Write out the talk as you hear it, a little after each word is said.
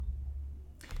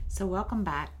So, welcome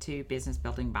back to Business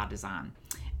Building by Design.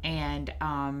 And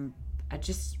I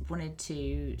just wanted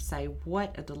to say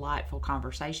what a delightful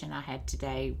conversation I had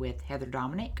today with Heather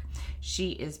Dominick.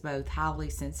 She is both highly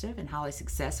sensitive and highly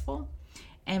successful.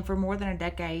 And for more than a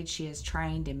decade, she has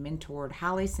trained and mentored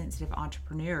highly sensitive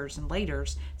entrepreneurs and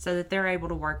leaders so that they're able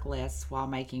to work less while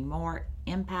making more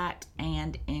impact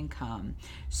and income.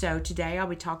 So today I'll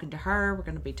be talking to her. We're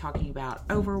going to be talking about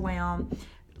overwhelm,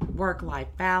 work life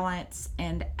balance,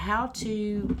 and how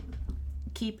to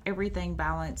keep everything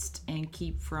balanced and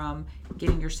keep from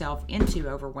getting yourself into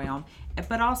overwhelm,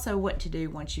 but also what to do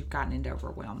once you've gotten into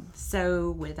overwhelm. So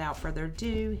without further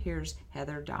ado, here's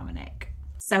Heather Dominick.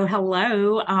 So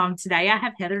hello, today I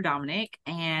have Heather Dominick,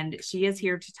 and she is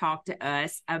here to talk to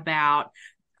us about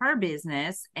her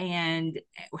business and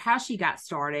how she got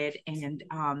started and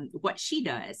what she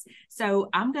does. So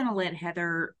I'm going to let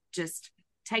Heather just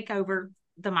take over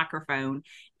the microphone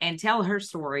and tell her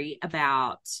story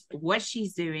about what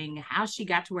she's doing, how she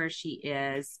got to where she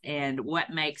is, and what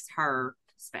makes her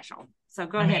special. So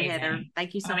go ahead, Heather.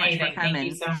 Thank you so much for coming.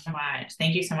 Thank you so much.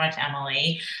 Thank you so much,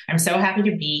 Emily. I'm so happy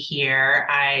to be here.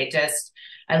 I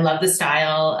love the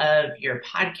style of your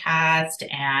podcast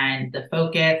and the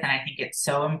focus. And I think it's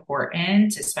so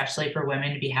important, especially for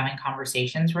women to be having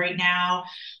conversations right now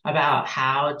about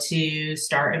how to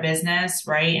start a business,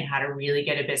 right? And how to really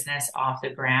get a business off the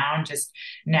ground. Just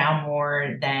now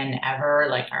more than ever,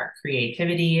 like our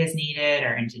creativity is needed,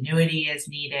 our ingenuity is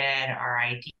needed, our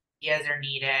ideas are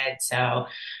needed. So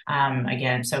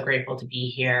again, so grateful to be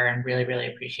here and really, really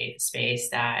appreciate the space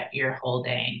that you're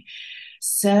holding.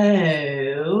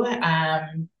 So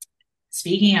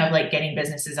speaking of like getting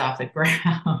businesses off the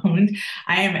ground,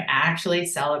 I am actually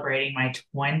celebrating my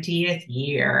 20th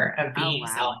year of being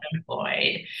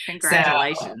self-employed.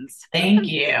 Congratulations. So thank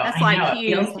you. That's I know like it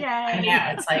huge. feels, Yay. I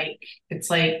know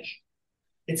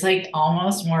it's like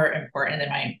almost more important than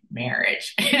my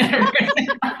marriage.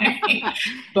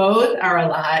 Both are a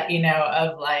lot,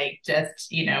 of like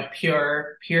just,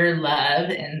 pure love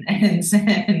and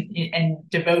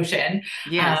devotion.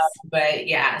 Yes. But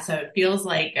yeah, so it feels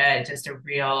like just a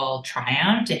real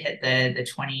triumph to hit the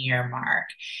 20-year mark.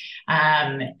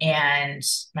 And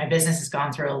my business has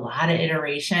gone through a lot of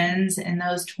iterations in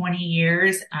those 20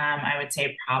 years. I would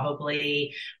say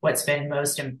probably what's been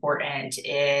most important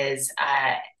is,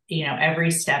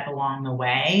 every step along the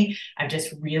way, I've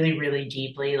just really, really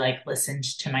deeply like listened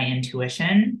to my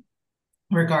intuition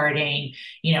regarding,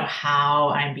 how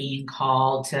I'm being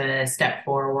called to step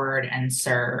forward and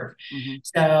serve. Mm-hmm.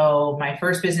 So my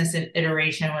first business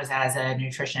iteration was as a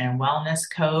nutrition and wellness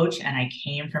coach. And I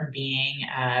came from being,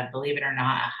 believe it or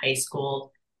not, a high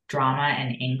school drama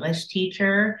and English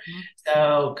teacher. Mm-hmm.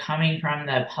 So coming from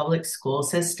the public school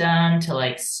system to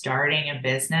like starting a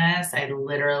business, I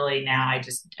literally now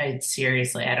I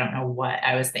seriously, I don't know what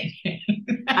I was thinking.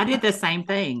 I did the same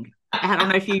thing. I don't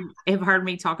know if you have heard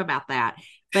me talk about that,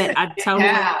 but I totally,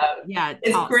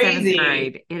 it's crazy.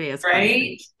 Grade. It is right?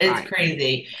 Crazy. It's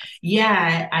crazy.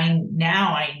 Yeah.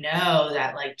 I know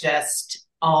that like just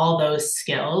all those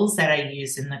skills that I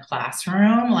used in the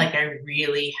classroom, like I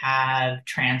really have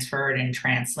transferred and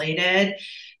translated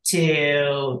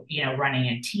to, running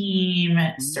a team,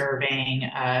 serving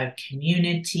a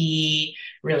community,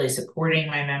 really supporting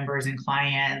my members and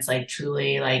clients, like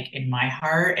truly like in my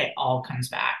heart, it all comes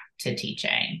back to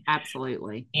teaching.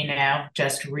 Absolutely.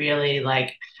 Just really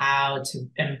like how to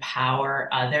empower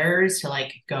others to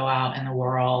like go out in the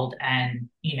world and,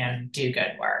 do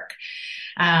good work.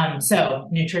 So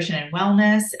nutrition and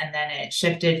wellness, and then it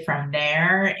shifted from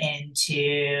there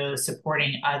into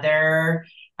supporting other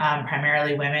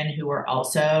primarily women who were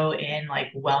also in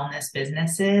like wellness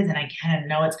businesses. And I kind of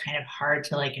know it's kind of hard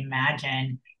to like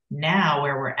imagine now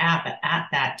where we're at, but at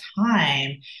that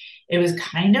time, it was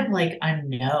kind of like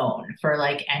unknown for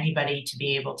like anybody to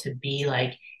be able to be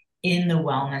like in the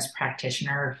wellness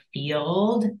practitioner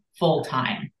field full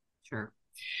time. Sure.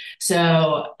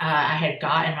 So I had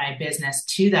gotten my business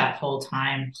to that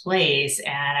full-time place,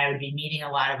 and I would be meeting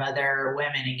a lot of other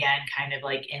women, again, kind of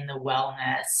like in the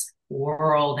wellness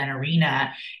world and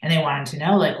arena. And they wanted to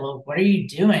know like, well, what are you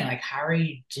doing? Like, how are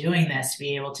you doing this to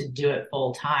be able to do it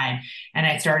full time? And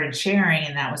I started sharing,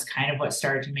 and that was kind of what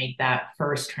started to make that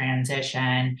first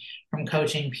transition from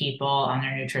coaching people on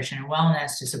their nutrition and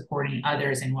wellness to supporting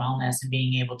others in wellness and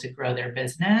being able to grow their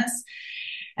business.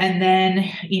 And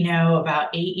then,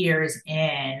 about 8 years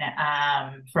in,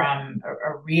 from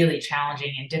a really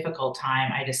challenging and difficult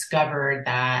time, I discovered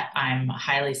that I'm a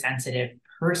highly sensitive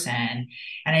person.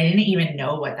 And I didn't even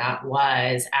know what that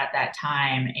was at that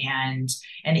time. And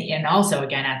also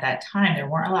again, at that time, there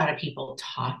weren't a lot of people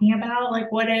talking about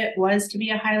like what it was to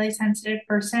be a highly sensitive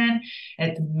person.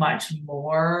 It's much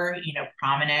more,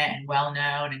 prominent and well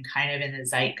known and kind of in the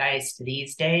zeitgeist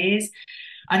these days.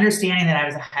 Understanding that I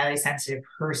was a highly sensitive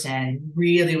person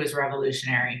really was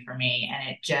revolutionary for me. And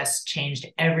it just changed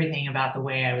everything about the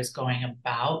way I was going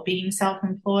about being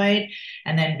self-employed.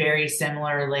 And then very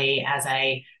similarly, as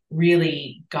I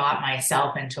really got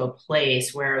myself into a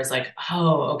place where it was like,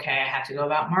 oh, okay, I have to go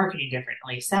about marketing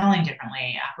differently, selling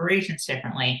differently, operations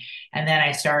differently. And then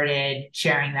I started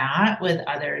sharing that with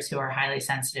others who are highly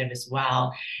sensitive as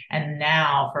well. And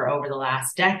now for over the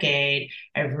last decade,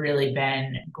 I've really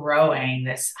been growing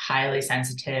this highly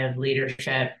sensitive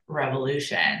leadership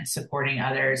revolution, supporting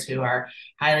others who are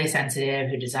highly sensitive,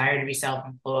 who desire to be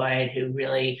self-employed, who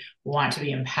really want to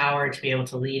be empowered to be able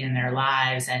to lead in their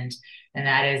lives. And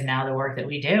that is now the work that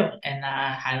we do in the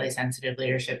highly sensitive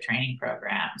leadership training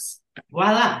programs.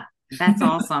 Voila. That's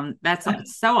awesome. That's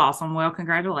so awesome. Well,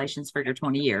 congratulations for your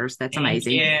 20 years. That's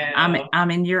amazing.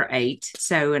 I'm in year 8.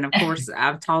 So, and of course,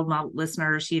 I've told my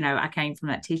listeners, I came from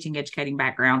that teaching, educating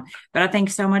background, but I think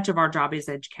so much of our job is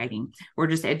educating. We're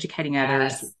just educating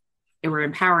others. We're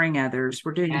empowering others.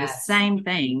 We're doing the same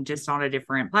thing, just on a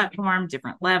different platform,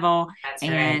 different level. That's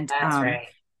right.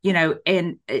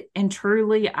 And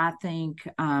truly, I think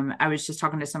I was just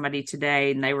talking to somebody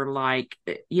today, and they were like,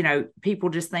 people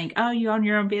just think, oh, you own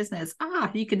your own business,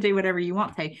 you can do whatever you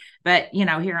want to. But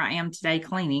here I am today,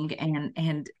 cleaning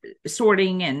and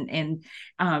sorting and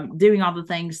doing all the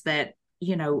things that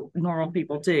normal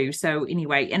people do. So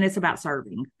anyway, and it's about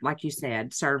serving, like you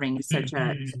said, serving is such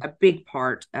a big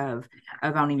part of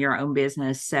owning your own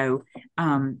business. So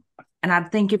and I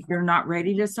think if you're not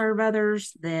ready to serve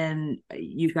others, then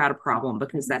you've got a problem,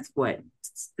 because that's what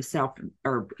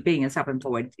being a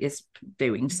self-employed is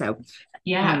doing. So,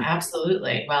 yeah,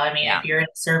 absolutely. Well, I mean, if you're in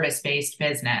a service-based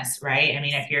business, right? I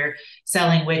mean, if you're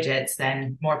selling widgets,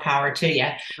 then more power to you.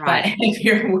 Right. But if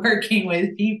you're working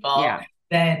with people,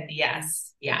 then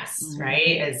yes,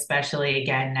 right? Especially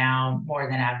again now more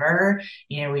than ever,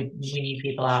 we need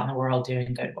people out in the world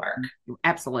doing good work.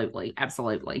 Absolutely.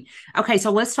 Okay,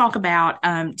 so let's talk about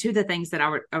 2 of the things that I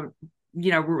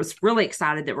was really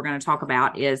excited that we're going to talk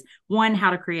about is, one, how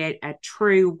to create a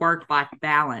true work-life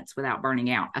balance without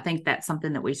burning out. I think that's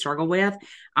something that we struggle with,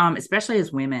 especially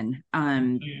as women,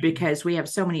 because we have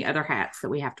so many other hats that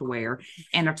we have to wear.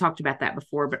 And I've talked about that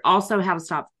before, but also how to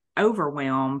stop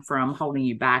overwhelm from holding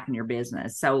you back in your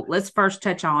business. So let's first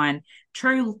touch on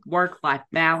true work-life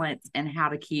balance and how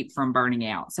to keep from burning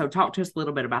out. So talk to us a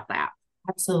little bit about that.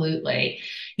 Absolutely.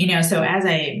 So as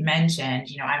I mentioned,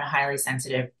 I'm a highly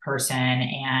sensitive person,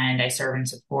 and I serve and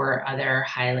support other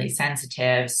highly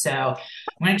sensitive. So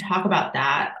I'm going to talk about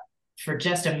that for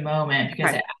just a moment,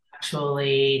 because it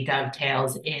actually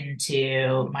dovetails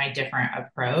into my different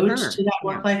approach to that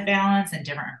work-life balance and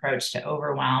different approach to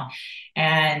overwhelm.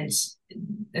 And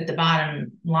at the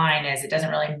bottom line is, it doesn't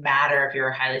really matter if you're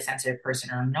a highly sensitive person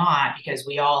or not, because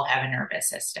we all have a nervous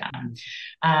system.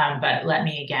 But let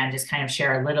me again just kind of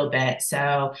share a little bit.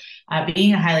 So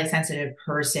being a highly sensitive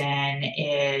person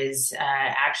is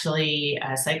actually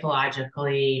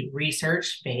psychologically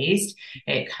research-based.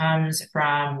 It comes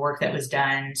from work that was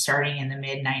done starting in the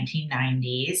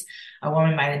mid-1990s. A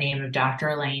woman by the name of Dr.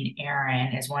 Elaine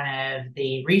Aron is one of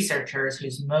the researchers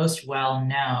who's most well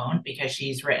known, because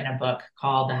she's written a book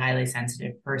called The Highly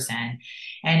Sensitive Person.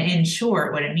 And in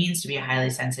short, what it means to be a highly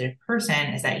sensitive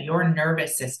person is that your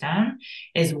nervous system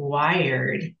is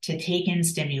wired to take in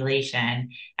stimulation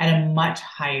at a much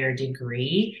higher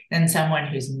degree than someone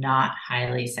who's not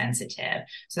highly sensitive.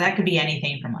 So that could be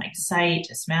anything from like sight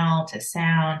to smell to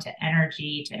sound to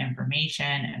energy to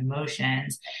information,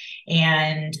 emotions.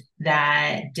 And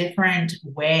that different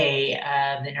way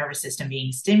of the nervous system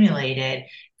being stimulated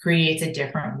creates a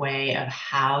different way of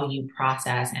how you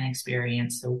process and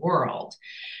experience the world.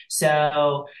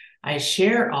 So I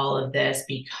share all of this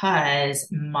because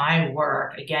my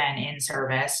work, again, in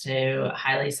service to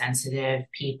highly sensitive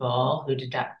people who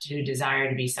desire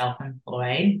to be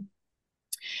self-employed,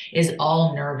 is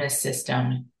all nervous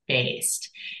system based.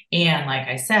 And like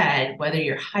I said, whether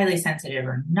you're highly sensitive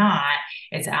or not,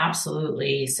 it's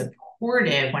absolutely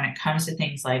supportive when it comes to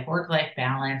things like work-life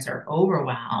balance or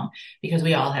overwhelm, because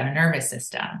we all have a nervous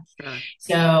system. Sure.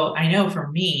 So I know for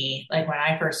me, like when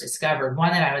I first discovered,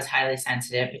 one, that I was highly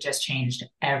sensitive, it just changed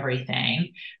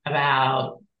everything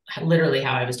about literally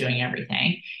how I was doing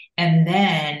everything. And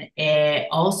then it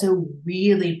also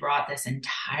really brought this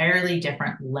entirely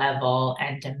different level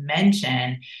and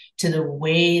dimension to the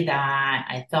way that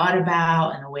I thought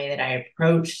about and the way that I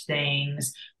approached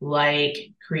things, like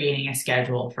creating a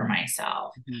schedule for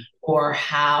myself Mhm. or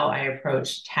how I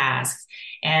approached tasks.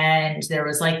 And there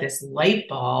was like this light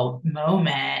bulb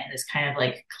moment, this kind of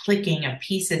like clicking of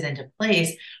pieces into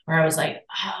place where I was like,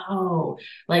 oh,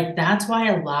 like that's why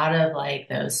a lot of like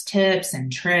those tips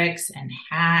and tricks and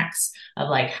hacks of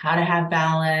like how to have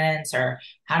balance or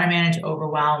how to manage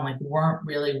overwhelm like weren't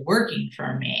really working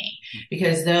for me,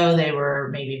 because though they were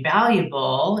maybe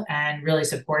valuable and really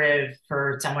supportive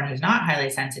for someone who's not highly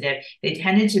sensitive, they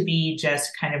tended to be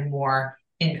just kind of more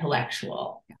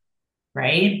intellectual.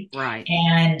 Right. Right.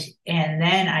 And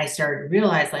then I started to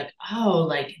realize like, oh,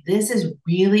 like this is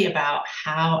really about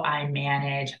how I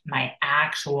manage my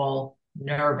actual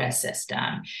nervous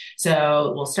system.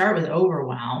 So we'll start with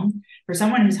overwhelm. For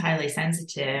someone who's highly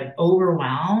sensitive,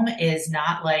 overwhelm is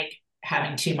not like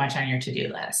having too much on your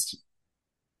to-do list.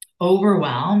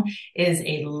 Overwhelm is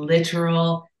a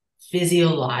literal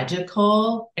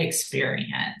physiological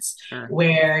experience Sure.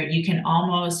 where you can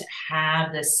almost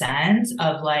have the sense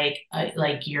of like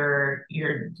you're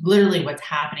literally what's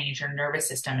happening is your nervous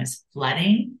system is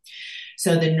flooding.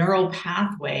 So the neural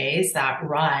pathways that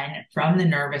run from the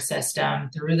nervous system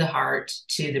through the heart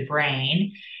to the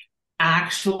brain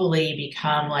actually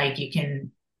become like, you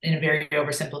can, in a very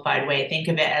oversimplified way, think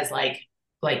of it as like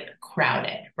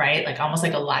crowded, right? Like almost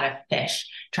like a lot of fish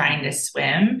trying to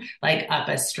swim like up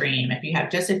a stream. If you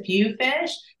have just a few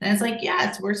fish, then it's like,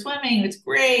 yes, we're swimming. It's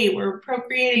great. We're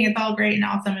procreating. It's all great and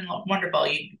awesome and wonderful.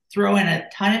 You throw in a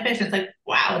ton of fish. It's like,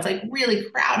 wow, it's like really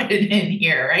crowded in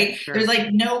here, right? Sure. There's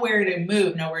like nowhere to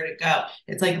move, nowhere to go.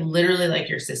 It's like literally like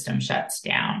your system shuts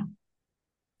down.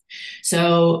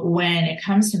 So when it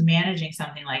comes to managing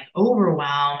something like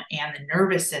overwhelm and the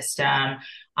nervous system,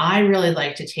 I really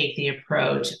like to take the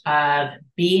approach of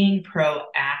being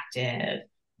proactive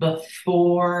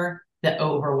before the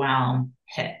overwhelm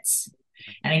hits.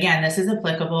 And again, this is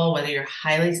applicable whether you're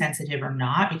highly sensitive or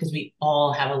not, because we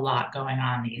all have a lot going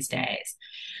on these days.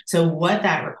 So what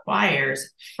that requires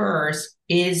first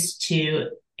is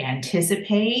to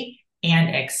anticipate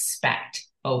and expect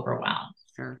overwhelm.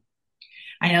 Sure.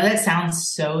 I know that sounds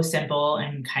so simple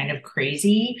and kind of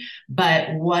crazy,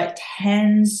 but what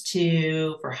tends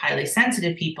to, for highly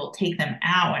sensitive people, take them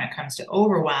out when it comes to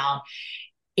overwhelm,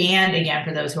 and again,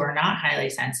 for those who are not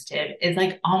highly sensitive, is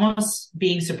like almost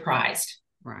being surprised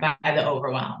Right. by the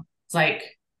overwhelm. It's like,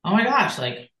 oh my gosh,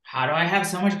 like, how do I have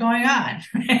so much going on?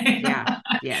 Yeah.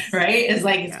 Yes. Right? It's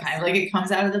like, it's Yes. kind of like it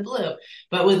comes out of the blue.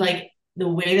 But with like the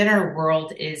way that our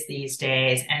world is these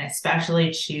days, and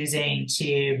especially choosing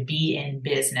to be in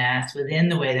business within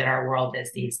the way that our world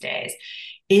is these days,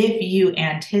 if you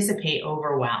anticipate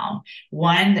overwhelm,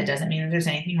 one, that doesn't mean that there's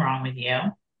anything wrong with you.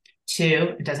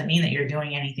 Two, it doesn't mean that you're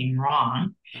doing anything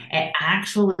wrong. Right. It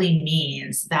actually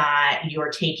means that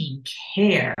you're taking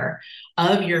care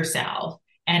of yourself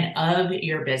and of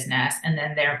your business, and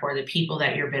then therefore the people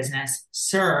that your business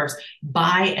serves,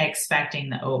 by expecting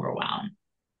the overwhelm.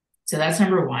 So that's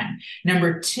number one.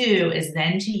 Number two is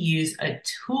then to use a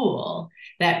tool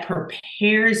that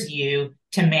prepares you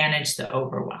to manage the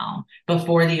overwhelm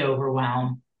before the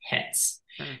overwhelm hits.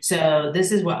 Sure. So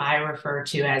this is what I refer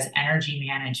to as energy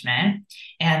management.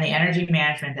 And the energy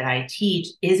management that I teach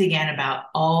is again about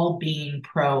all being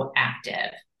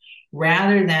proactive.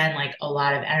 Rather than like a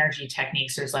lot of energy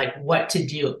techniques, there's like what to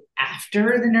do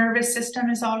after the nervous system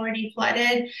is already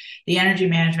flooded. The energy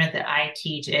management that I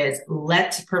teach is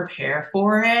let's prepare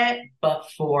for it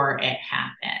before it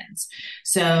happens.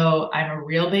 So I'm a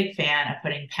real big fan of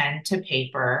putting pen to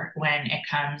paper when it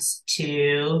comes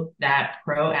to that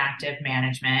proactive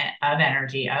management of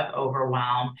energy, of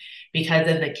overwhelm, because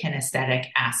of the kinesthetic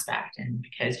aspect. And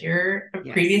because you're a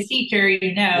previous teacher,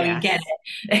 you know, you get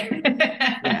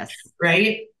it. Yes.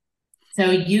 Right? So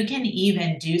you can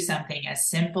even do something as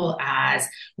simple as,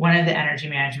 one of the energy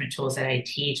management tools that I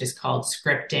teach is called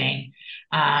scripting.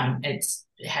 It's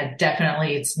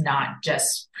not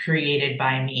just created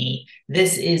by me.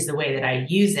 This is the way that I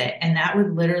use it. And that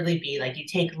would literally be like, you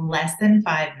take less than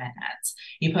 5 minutes,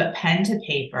 you put pen to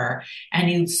paper,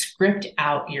 and you script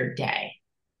out your day,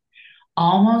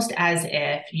 almost as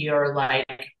if you're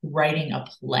like writing a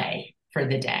play for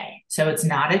the day. So it's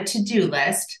not a to-do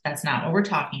list. That's not what we're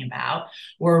talking about.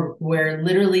 We're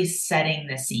literally setting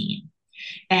the scene.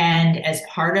 And as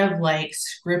part of like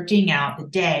scripting out the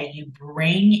day, you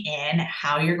bring in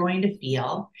how you're going to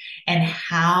feel and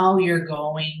how you're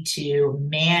going to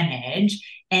manage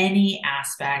any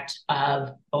aspect of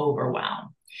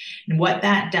overwhelm. And what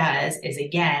that does is,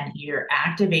 again, you're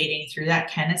activating through that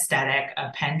kinesthetic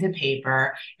of pen to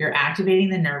paper, you're activating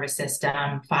the nervous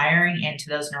system, firing into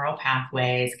those neural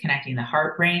pathways, connecting the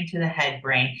heart brain to the head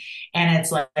brain. And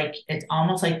it's like, it's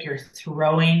almost like you're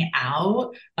throwing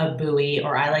out a buoy,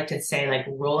 or I like to say, like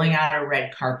rolling out a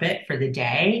red carpet for the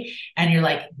day. And you're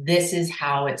like, this is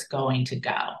how it's going to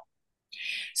go.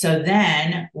 So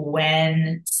then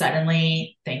when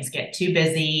suddenly things get too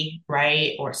busy,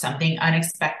 right? Or something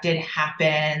unexpected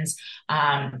happens,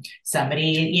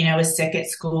 somebody, is sick at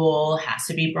school, has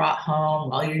to be brought home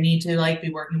while you need to like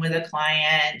be working with a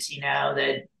client,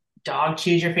 the dog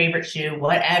chews your favorite shoe,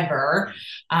 whatever.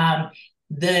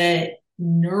 The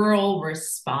neural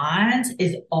response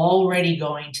is already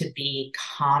going to be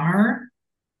calmer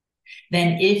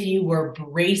than if you were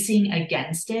bracing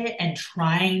against it and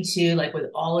trying to, like, with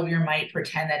all of your might,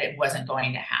 pretend that it wasn't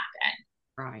going to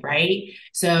happen. Right.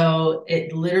 So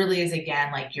it literally is,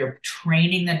 again, like you're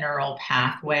training the neural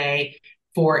pathway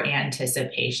for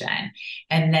anticipation.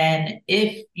 And then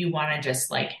if you want to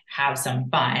just like have some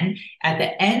fun at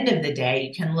the end of the day,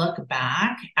 you can look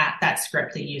back at that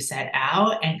script that you set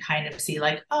out and kind of see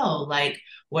like, oh, like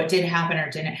what did happen or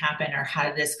didn't happen, or how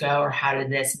did this go, or how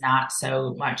did this not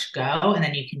so much go? And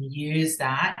then you can use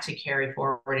that to carry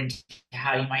forward into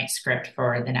how you might script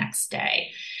for the next day.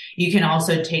 You can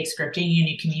also take scripting and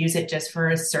you can use it just for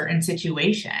a certain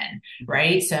situation,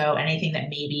 right? So anything that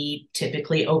maybe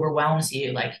typically overwhelms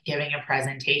you, like giving a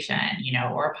presentation,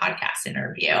 or a podcast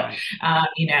interview,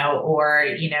 or,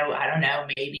 I don't know,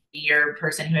 maybe you're a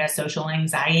person who has social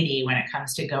anxiety when it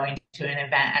comes to going to an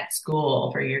event at school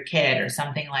for your kid or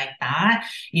something like that.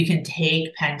 You can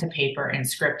take pen to paper and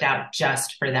script out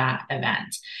just for that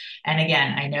event. And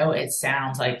again, I know it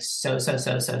sounds like so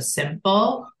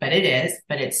simple, but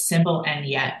it's simple and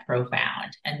yet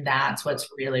profound. And that's what's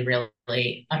really,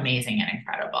 really amazing and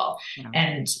incredible. Yeah.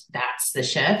 And that's the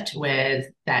shift with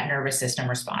that nervous system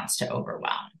response to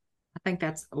overwhelm. I think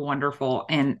that's wonderful.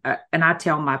 And I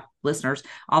tell my listeners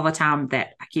all the time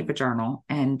that I keep a journal.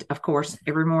 And of course,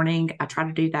 every morning I try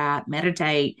to do that,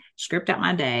 meditate, script out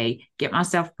my day, get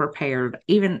myself prepared,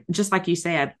 even just like you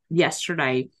said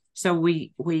yesterday. So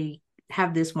we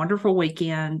have this wonderful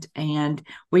weekend and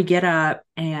we get up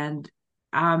and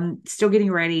I'm still getting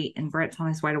ready and Brett's on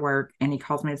his way to work and he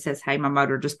calls me and says, hey, my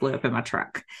motor just blew up in my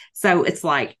truck. So it's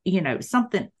like,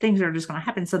 things are just going to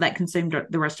happen. So that consumed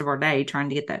the rest of our day trying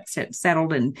to get that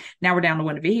settled. And now we're down to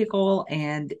one vehicle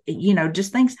and,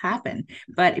 just things happen.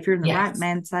 But if you're in the right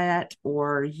mindset,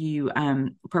 or you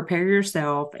prepare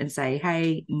yourself and say,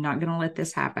 hey, I'm not going to let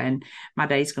this happen. My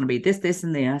day's going to be this, this,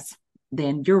 and this.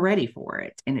 Then you're ready for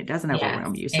it and it doesn't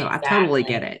overwhelm you. So exactly. I totally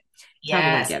get it.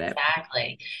 Yes, totally get it.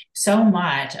 Exactly. So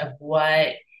much of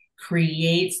what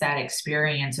creates that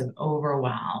experience of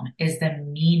overwhelm is the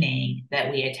meaning that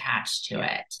we attach to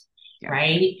it. Yeah.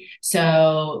 Right.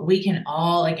 So we can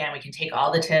take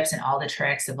all the tips and all the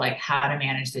tricks of like how to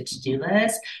manage the to-do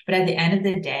list. But at the end of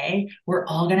the day, we're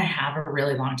all going to have a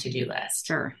really long to-do list.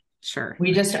 Sure.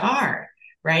 We just are.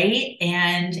 Right.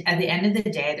 And at the end of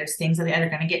the day, there's things that are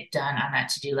going to get done on that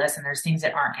to-do list, and there's things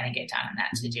that aren't going to get done on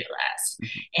that to-do list.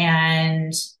 Mm-hmm.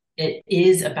 And it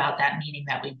is about that meaning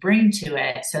that we bring to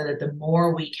it, so that the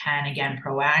more we can, again,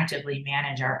 proactively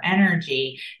manage our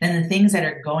energy, then the things that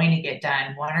are going to get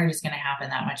done, one, are just going to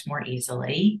happen that much more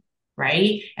easily.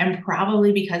 Right. And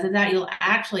probably because of that, you'll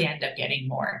actually end up getting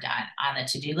more done on the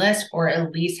to-do list, or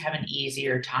at least have an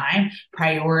easier time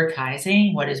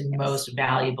prioritizing what is most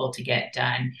valuable to get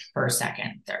done first,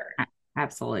 second, third.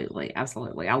 Absolutely.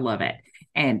 I love it.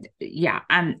 And yeah,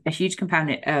 I'm a huge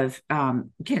component of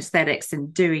kinesthetics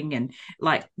and doing, and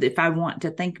like, if I want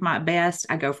to think my best,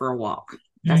 I go for a walk.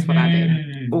 That's what I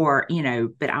do. Or,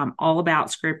 but I'm all about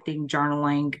scripting,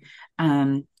 journaling.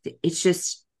 It's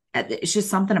just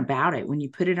something about it when you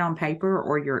put it on paper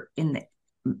or you're in the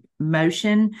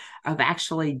motion of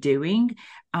actually doing,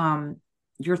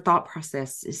 your thought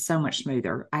process is so much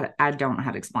smoother. I don't know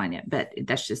how to explain it, but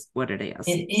that's just what it is.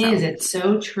 It is. It's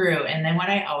so true. And then what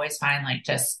I always find like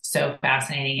just so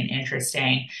fascinating and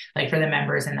interesting, like for the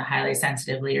members in the highly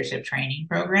sensitive leadership training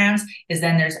programs, is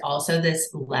then there's also this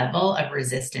level of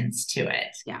resistance to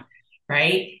it. Yeah.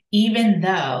 Right. Even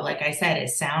though, like I said, it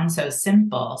sounds so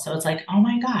simple. So it's like, oh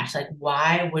my gosh, like,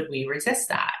 why would we resist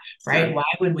that? Right. Sure. Why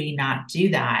would we not do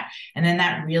that? And then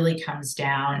that really comes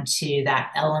down to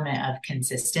that element of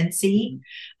consistency.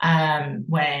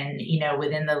 When,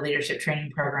 within the leadership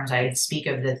training programs, I speak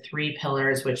of the 3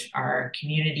 pillars, which are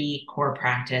community, core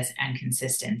practice, and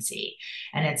consistency.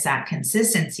 And it's that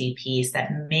consistency piece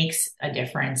that makes a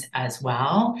difference as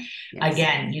well. Yes.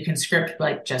 Again, you can script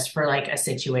like just for like a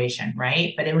situation,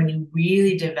 right? But it when you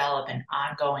really develop an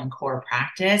ongoing core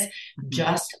practice, Mhm.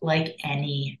 just like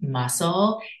any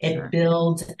muscle, it Sure.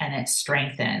 builds and it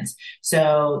strengthens.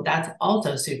 So that's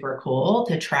also super cool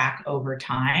to track over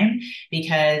time,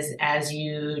 because as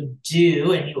you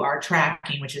do and you are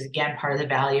tracking, which is again part of the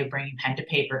value of bringing pen to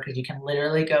paper, because you can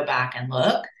literally go back and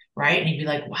look, right? And you'd be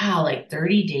like, wow, like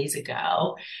 30 days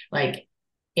ago, like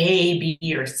A,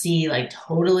 B, or C, like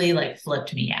totally like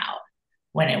flipped me out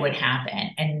when it would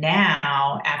happen. And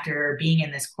now, after being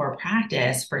in this core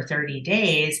practice for 30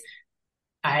 days,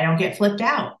 I don't get flipped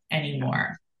out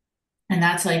anymore. And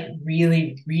that's like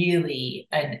really, really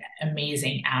an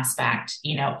amazing aspect,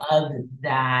 of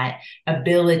that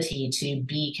ability to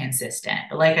be consistent.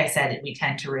 But like I said, we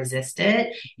tend to resist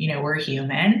it. We're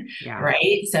human, Yeah.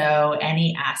 right? So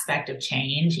any aspect of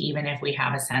change, even if we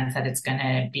have a sense that it's going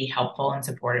to be helpful and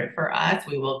supportive for us,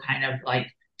 we will kind of like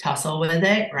tussle with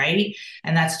it, right?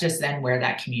 And that's just then where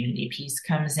that community piece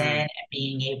comes in, Sure. and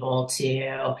being able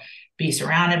to be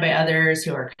surrounded by others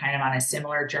who are kind of on a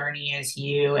similar journey as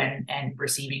you, and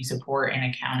receiving support and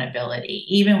accountability,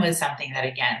 even with something that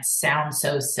again sounds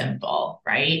so simple,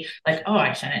 right? Like, oh,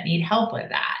 I shouldn't need help with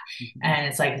that. Mhm. And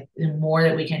it's like the more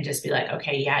that we can just be like,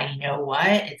 okay, yeah, you know what?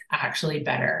 It's actually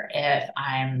better if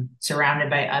I'm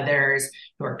surrounded by others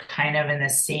who are kind of in the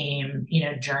same,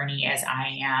 journey as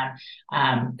I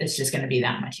am. It's just going to be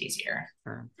that much easier.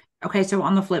 Sure. Okay, so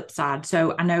on the flip side,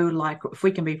 so I know like if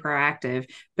we can be proactive,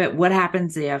 but what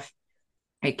happens if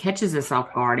it catches us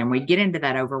off guard and we get into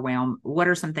that overwhelm? What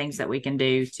are some things that we can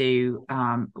do to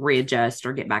readjust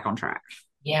or get back on track?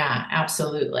 Yeah,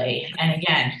 absolutely. And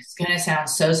again, it's going to sound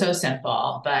so, so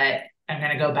simple, but I'm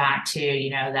going to go back to,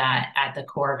 that at the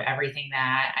core of everything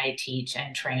that I teach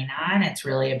and train on, it's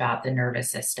really about the nervous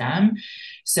system.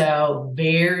 So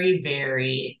very,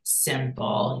 very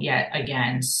simple, yet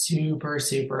again, super,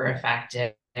 super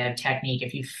effective technique.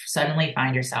 If you suddenly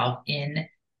find yourself in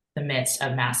the midst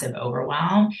of massive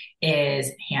overwhelm,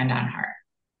 is hand on heart.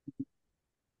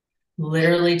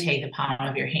 Literally take the palm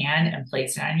of your hand and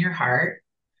place it on your heart.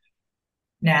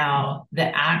 Now,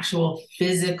 the actual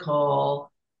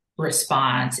physical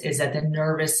response is that the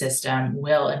nervous system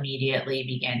will immediately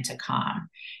begin to calm.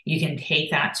 You can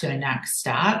take that to a next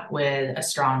step with a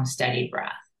strong, steady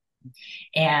breath.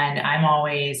 And I'm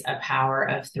always a power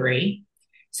of three.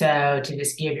 So to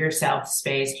just give yourself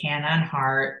space, hand on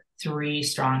heart, three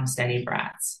strong, steady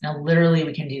breaths. Now, literally,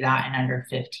 we can do that in under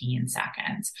 15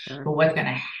 seconds. Sure. But what's going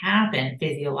to happen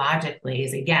physiologically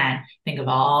is, again, think of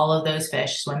all of those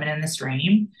fish swimming in the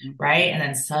stream, right? And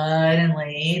then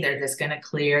suddenly they're just going to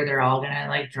clear. They're all going to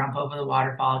like jump over the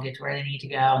waterfall, get to where they need to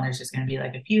go. And there's just going to be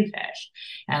like a few fish.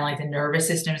 And like the nervous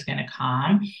system is going to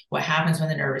calm. What happens when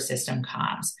the nervous system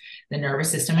calms? The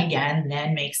nervous system again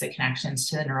then makes the connections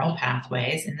to the neural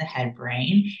pathways in the head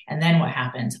brain. And then what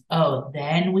happens? Oh,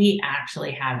 then we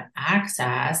actually have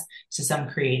access to some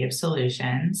creative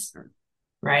solutions,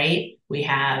 right? We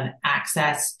have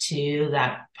access to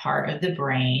that part of the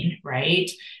brain,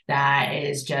 right? That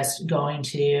is just going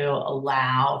to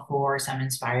allow for some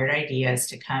inspired ideas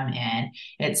to come in.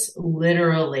 It's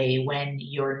literally when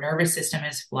your nervous system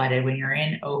is flooded, when you're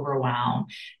in overwhelm,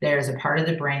 there's a part of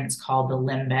the brain that's called the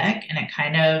limbic, and it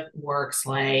kind of works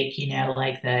like,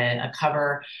 like a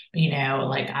cover,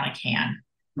 like on a can,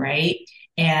 right?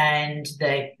 And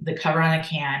the cover on the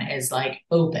can is like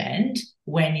opened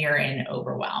when you're in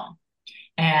overwhelm.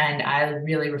 And I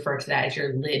really refer to that as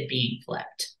your lid being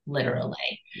flipped,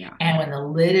 literally. Yeah. And when the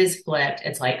lid is flipped,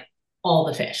 it's like all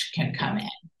the fish can come in,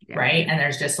 Yeah. right? And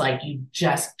there's just like, you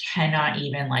just cannot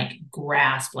even like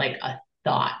grasp like a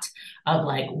thought of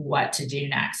like what to do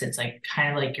next. It's like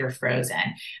kind of like you're frozen.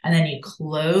 And then you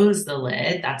close the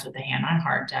lid. That's what the hand on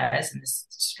heart does. And this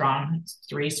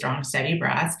three strong, steady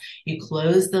breaths. You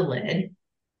close the lid.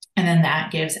 And then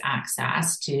that gives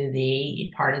access to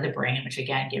the part of the brain, which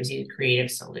again gives you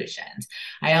creative solutions.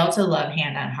 I also love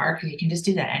hand on heart because you can just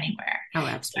do that anywhere. Oh,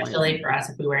 absolutely. Especially for us,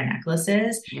 if we wear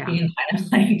necklaces, Yeah. you can kind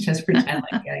of like just pretend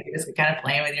like you're just kind of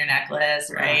playing with your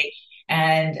necklace, right?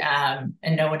 And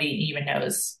nobody even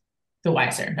knows the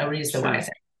wiser. Nobody's the Sure.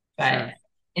 wiser. But Sure.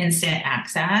 instant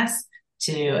access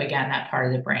to again that part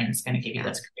of the brain is going to give you Yeah.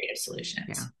 those creative solutions.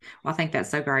 Yeah. Well, I think that's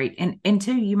so great. And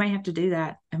two, you may have to do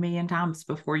that a million times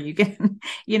before you can,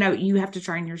 you have to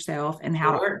train yourself and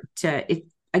how Sure. it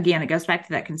again, it goes back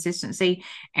to that consistency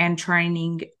and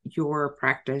training your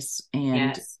practice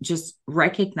and Yes. just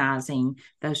recognizing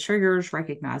those triggers,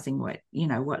 recognizing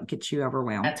what gets you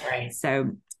overwhelmed. That's right.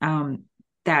 So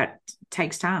that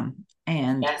takes time.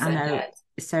 And Yes, I it know,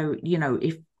 does. so,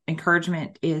 if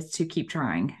encouragement is to keep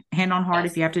trying. Hand on heart,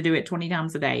 if Yes, you have to do it 20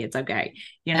 times a day, it's okay.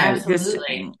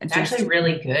 absolutely. It's Just actually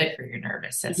really good for your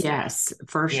nervous system. yes,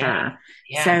 for Yeah. sure.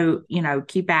 Yeah. So,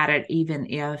 keep at it even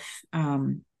if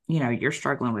you're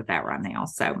struggling with that right now.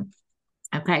 So,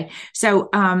 okay. So,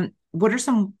 what are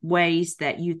some ways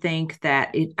that you think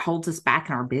that it holds us back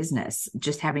in our business,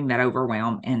 just having that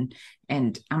overwhelm and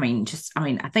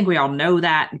I think we all know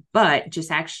that, but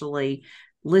just actually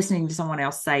listening to someone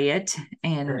else say it For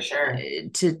and sure.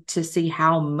 to see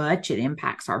how much it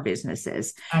impacts our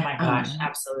businesses. Oh my gosh,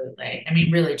 absolutely. I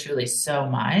mean, really, truly, so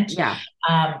much. Yeah.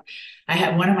 Um, I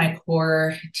have one of my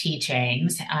core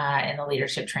teachings in the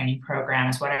leadership training program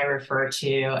is what I refer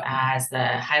to as the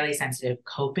highly sensitive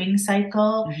coping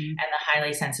cycle Mhm. and the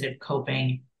highly sensitive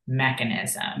coping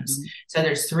mechanisms. Mhm. So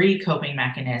there's three coping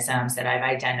mechanisms that I've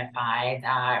identified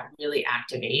that really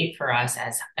activate for us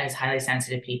as highly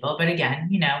sensitive people. But again,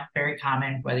 very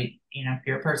common whether if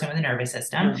you're a person with a nervous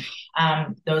system.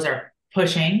 Sure. Those are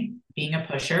pushing, being a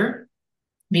pusher,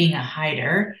 being a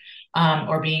hider,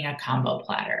 or being a combo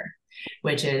platter,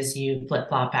 which is you flip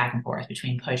flop back and forth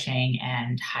between pushing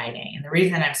and hiding. And the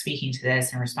reason I'm speaking to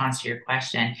this in response to your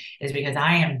question is because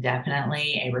I am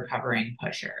definitely a recovering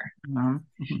pusher. Mhm.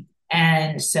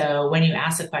 And so when you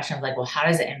ask the question of like, well, how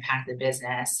does it impact the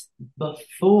business?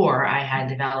 Before I had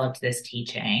developed this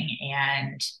teaching,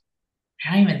 and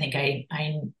I don't even think I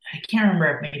can't remember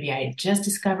if maybe I had just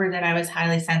discovered that I was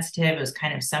highly sensitive. It was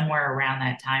kind of somewhere around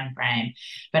that time frame.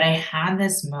 But I had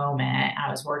this moment.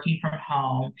 I was working from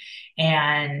home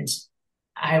and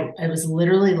it was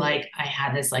literally like I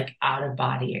had this like out of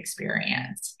body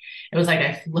experience. It was like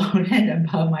I floated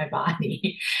above my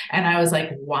body and I was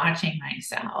like watching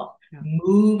myself Yeah.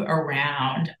 move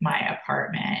around my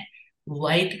apartment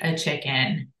like a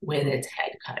chicken with its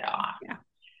head cut off. Yeah.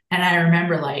 And I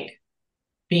remember like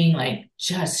being like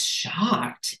just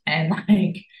shocked and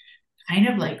like kind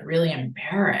of like really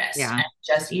embarrassed Yeah. and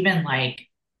just even like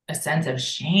a sense of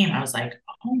shame. I was like,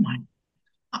 oh my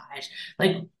gosh,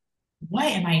 like what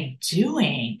am I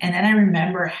doing? And then I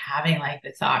remember having like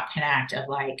the thought connect of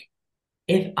like,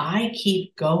 if I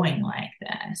keep going like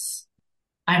this,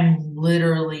 I'm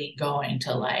literally going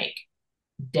to like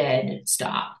dead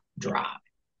stop drop.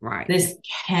 Right. This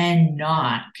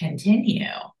cannot continue.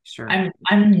 Sure.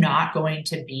 I'm not going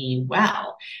to be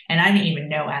well. And I didn't even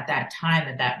know at that time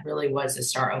that that really was the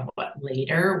start of what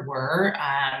later were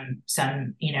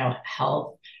some,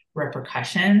 health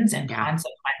repercussions and Yeah.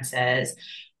 consequences.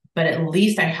 But at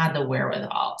least I had the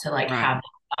wherewithal to like Right. have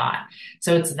that thought.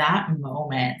 So it's that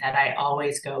moment that I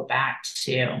always go back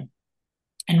to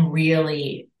and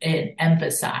really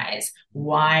emphasize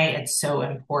why it's so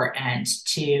important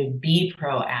to be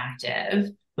proactive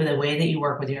with the way that you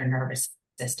work with your nervous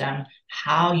system,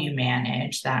 how you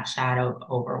manage that shadow of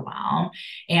overwhelm,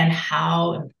 and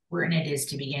how important it is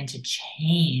to begin to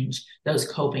change those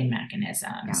coping Yeah.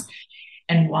 mechanisms.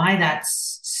 And why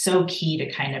that's so key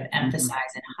to kind of Hmm. emphasize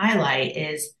and highlight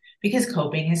is because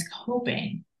coping is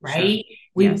coping, Sure. right?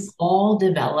 We've Yes. all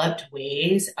developed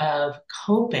ways of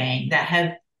coping that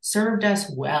have served us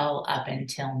well up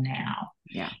until now.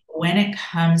 Yeah. When it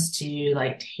comes to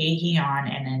like taking on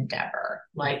an endeavor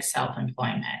like self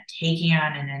employment, taking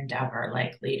on an endeavor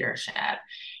like leadership,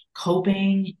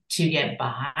 coping to get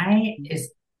by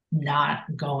is not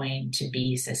going to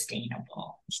be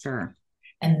sustainable. Sure.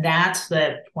 And that's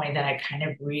the point that I kind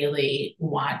of really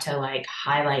want to like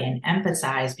highlight and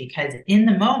emphasize because in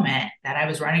the moment that I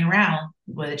was running around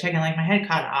with a chicken like my head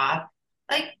cut off,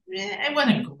 like it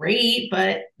wasn't great,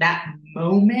 but that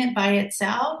moment by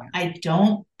itself, Yeah. I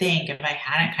don't think if I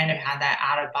hadn't kind of had that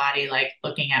out of body, like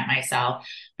looking at myself,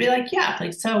 be like, yeah,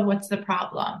 like, so what's the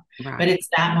problem? But Right. it's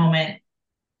that moment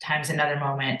times another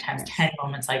moment, times Yes. 10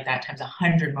 moments like that, times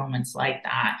 100 moments like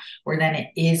that, where then it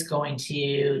is going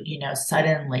to,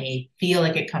 suddenly feel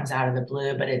like it comes out of the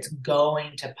blue, but it's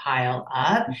going to pile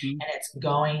up Hmm. and it's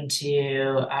going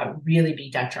to really be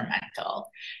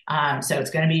detrimental. So it's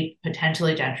going to be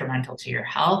potentially detrimental to your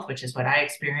health, which is what I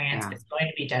experienced. Yeah. It's going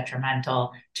to be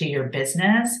detrimental to your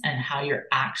business and how you're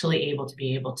actually able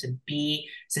to be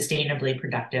sustainably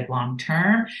productive long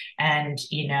term. And,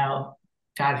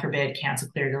 God forbid, cancel,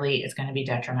 clear, delete is going to be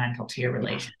detrimental to your Yeah.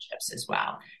 relationships as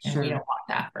well. And we don't Sure. want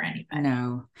that for anybody.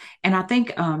 No. And I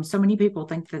think so many people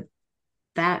think that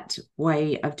that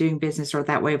way of doing business or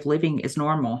that way of living is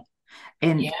normal.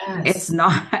 And it's Yes,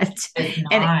 not. it's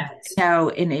And not. no,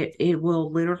 and it will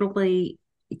literally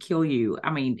kill you.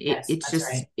 I mean, Yes, it's that's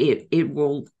just right. it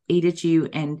will eat at you.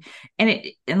 And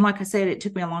like I said, it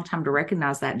took me a long time to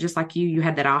recognize that. Just like you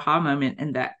had that aha moment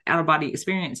and that out of body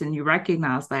experience, and you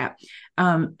recognize that.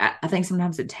 I think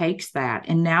sometimes it takes that,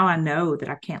 and now I know that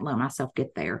I can't let myself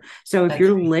get there. So if That's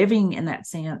you're right. living in that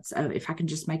sense of, if I can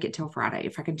just make it till Friday,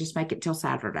 if I can just make it till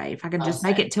Saturday, if I can Well just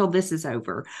make said. it till this is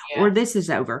over or Yeah. this is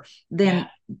over, Yeah. then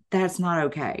that's not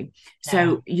okay. No.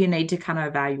 So you need to kind of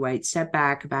evaluate, step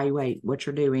back, evaluate what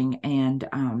you're doing, and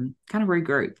kind of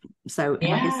regroup. So,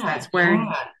 and I guess Yeah. that's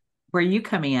Yeah. where you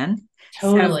come in.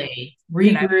 So, Totally.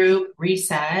 you know, Regroup,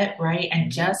 reset, right?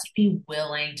 And mhm, just be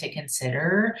willing to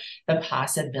consider the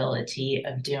possibility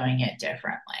of doing it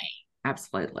differently.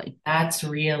 absolutely. That's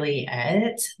really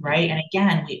it, Yeah. right? And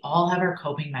again, we all have our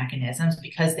coping mechanisms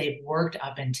because they've worked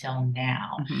up until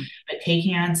now. Hmm. But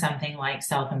taking on something like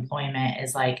self-employment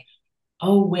is like,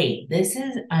 oh, wait, this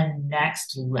is a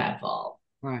next level.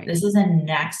 Right. This is a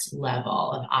next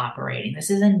level of operating. This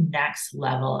is a next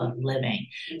level of living.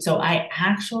 So I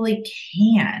actually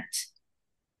can't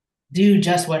do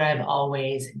just what I've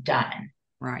always done.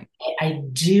 Right. I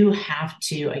do have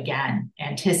to, again,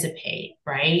 anticipate,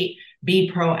 right?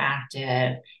 Be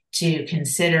proactive to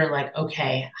consider, like,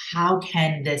 okay, how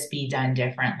can this be done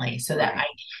differently so that I Right.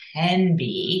 can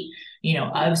be,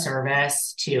 of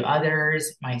service to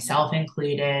others, myself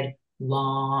included,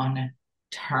 long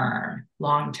term.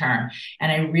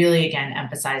 And I really, again,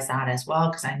 emphasize that as well,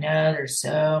 because I know there's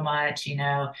so much,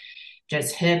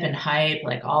 just hip and hype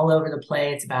like all over the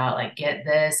place about like get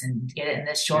this and get it in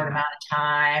this short Yeah. amount of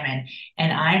time,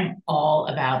 and I'm all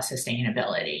about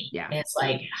sustainability. Yeah. It's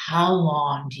like, how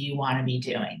long do you want to be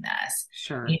doing this,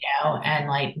 Sure. and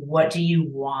like what do you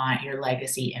want your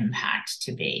legacy impact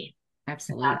to be? And that's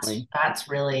Absolutely. that's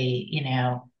really,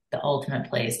 the ultimate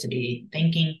place to be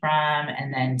thinking from,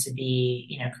 and then to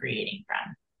be, creating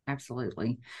from.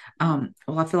 Absolutely. Well,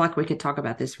 I feel like we could talk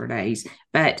about this for days,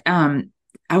 but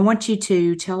I want you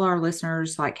to tell our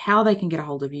listeners like how they can get a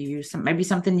hold of you, maybe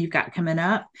something you've got coming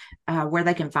up, where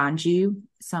they can find you,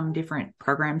 some different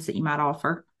programs that you might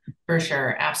offer. For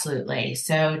sure, absolutely.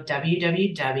 So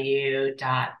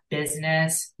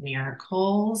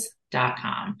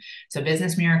www.businessmiracles.com. So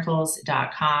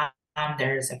businessmiracles.com.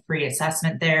 There's a free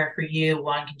assessment there for you.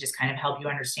 One can just kind of help you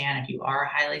understand if you are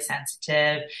highly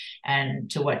sensitive and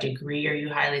to what degree are you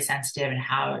highly sensitive and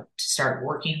how to start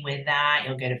working with that.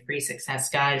 You'll get a free success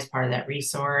guide as part of that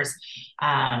resource.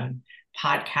 Um,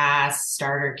 Podcasts,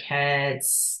 starter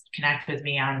kits, connect with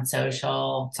me on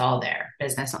social. It's all there.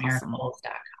 That's awesome.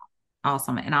 Businessmiracles.com.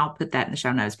 Awesome. And I'll put that in the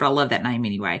show notes, but I love that name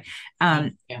anyway.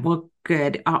 Thank you. Well,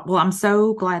 good. Well, I'm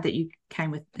so glad that you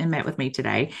came with and met with me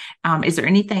today. Is there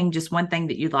anything, just one thing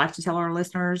that you'd like to tell our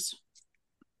listeners?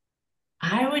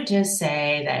 I would just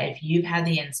say that if you've had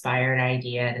the inspired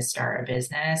idea to start a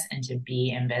business and to be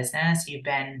in business, you've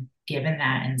been given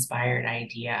that inspired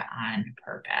idea on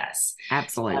purpose.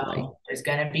 Absolutely. So there's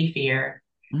going to be fear,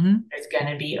 Hmm. there's going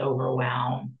to be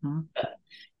overwhelm, Hmm. but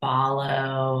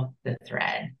follow the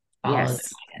thread, follow the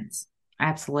Yes, guidance.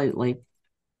 absolutely.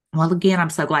 Well, again, I'm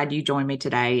so glad you joined me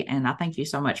today, and I thank you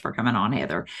so much for coming on,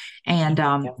 Heather. And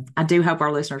Thank you. I do hope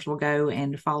our listeners will go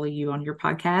and follow you on your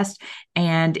podcast.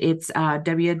 And it's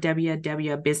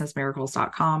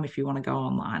www.businessmiracles.com if you want to go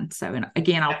online. So, and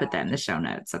again, I'll put that in the show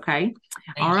notes. Okay.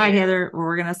 All Thank right, you. Heather. Well,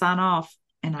 we're going to sign off,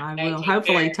 and I Okay, will take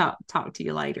hopefully care. talk to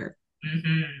you later.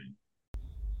 Hmm.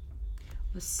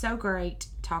 It was so great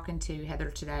talking to Heather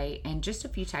today, and just a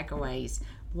few takeaways.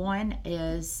 One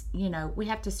is, we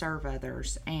have to serve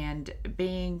others, and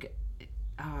being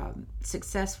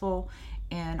successful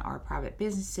in our private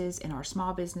businesses, in our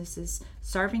small businesses,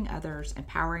 serving others,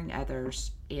 empowering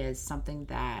others is something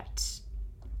that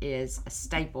is a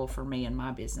staple for me in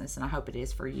my business, and I hope it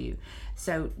is for you.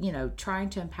 So, trying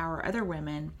to empower other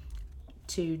women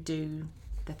to do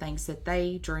the things that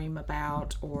they dream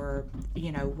about, or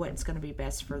what's going to be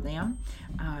best for them,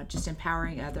 just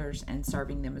empowering others and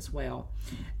serving them as well.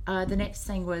 The next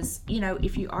thing was,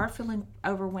 if you are feeling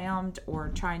overwhelmed or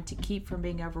trying to keep from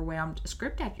being overwhelmed,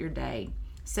 script out your day,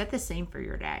 set the scene for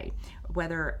your day.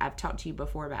 Whether I've talked to you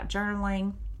before about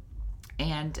journaling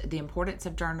and the importance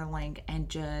of journaling and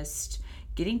just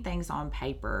getting things on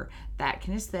paper, that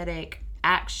kinesthetic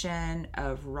action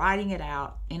of writing it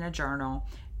out in a journal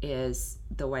is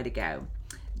the way to go.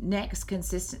 Next,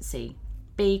 consistency.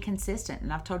 Be consistent.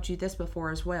 And I've told you this before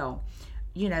as well.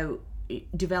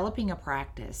 Developing a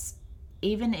practice.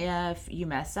 Even if you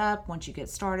mess up once you get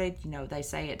started, they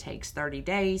say it takes 30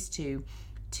 days to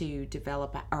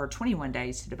develop, or 21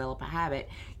 days to develop a habit.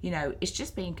 It's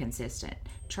just being consistent,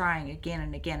 trying again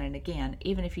and again and again,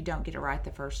 even if you don't get it right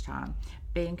the first time,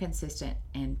 being consistent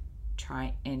and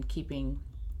keeping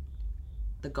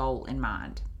the goal in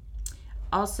mind.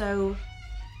 Also,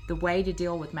 the way to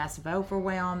deal with massive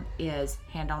overwhelm is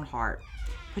hand on heart.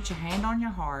 Put your hand on your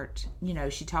heart. You know,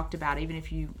 she talked about even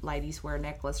if you ladies wear a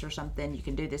necklace or something, you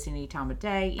can do this any time of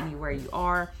day, anywhere you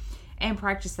are, and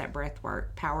practice that breath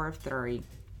work, power of 3.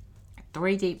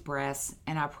 3 deep breaths,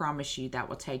 and I promise you that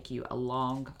will take you a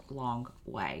long, long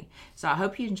way. So I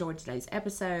hope you enjoyed today's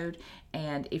episode,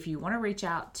 and if you want to reach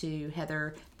out to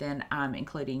Heather, then I'm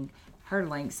including her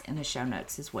links in the show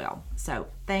notes as well. So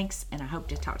thanks, and I hope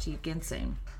to talk to you again soon.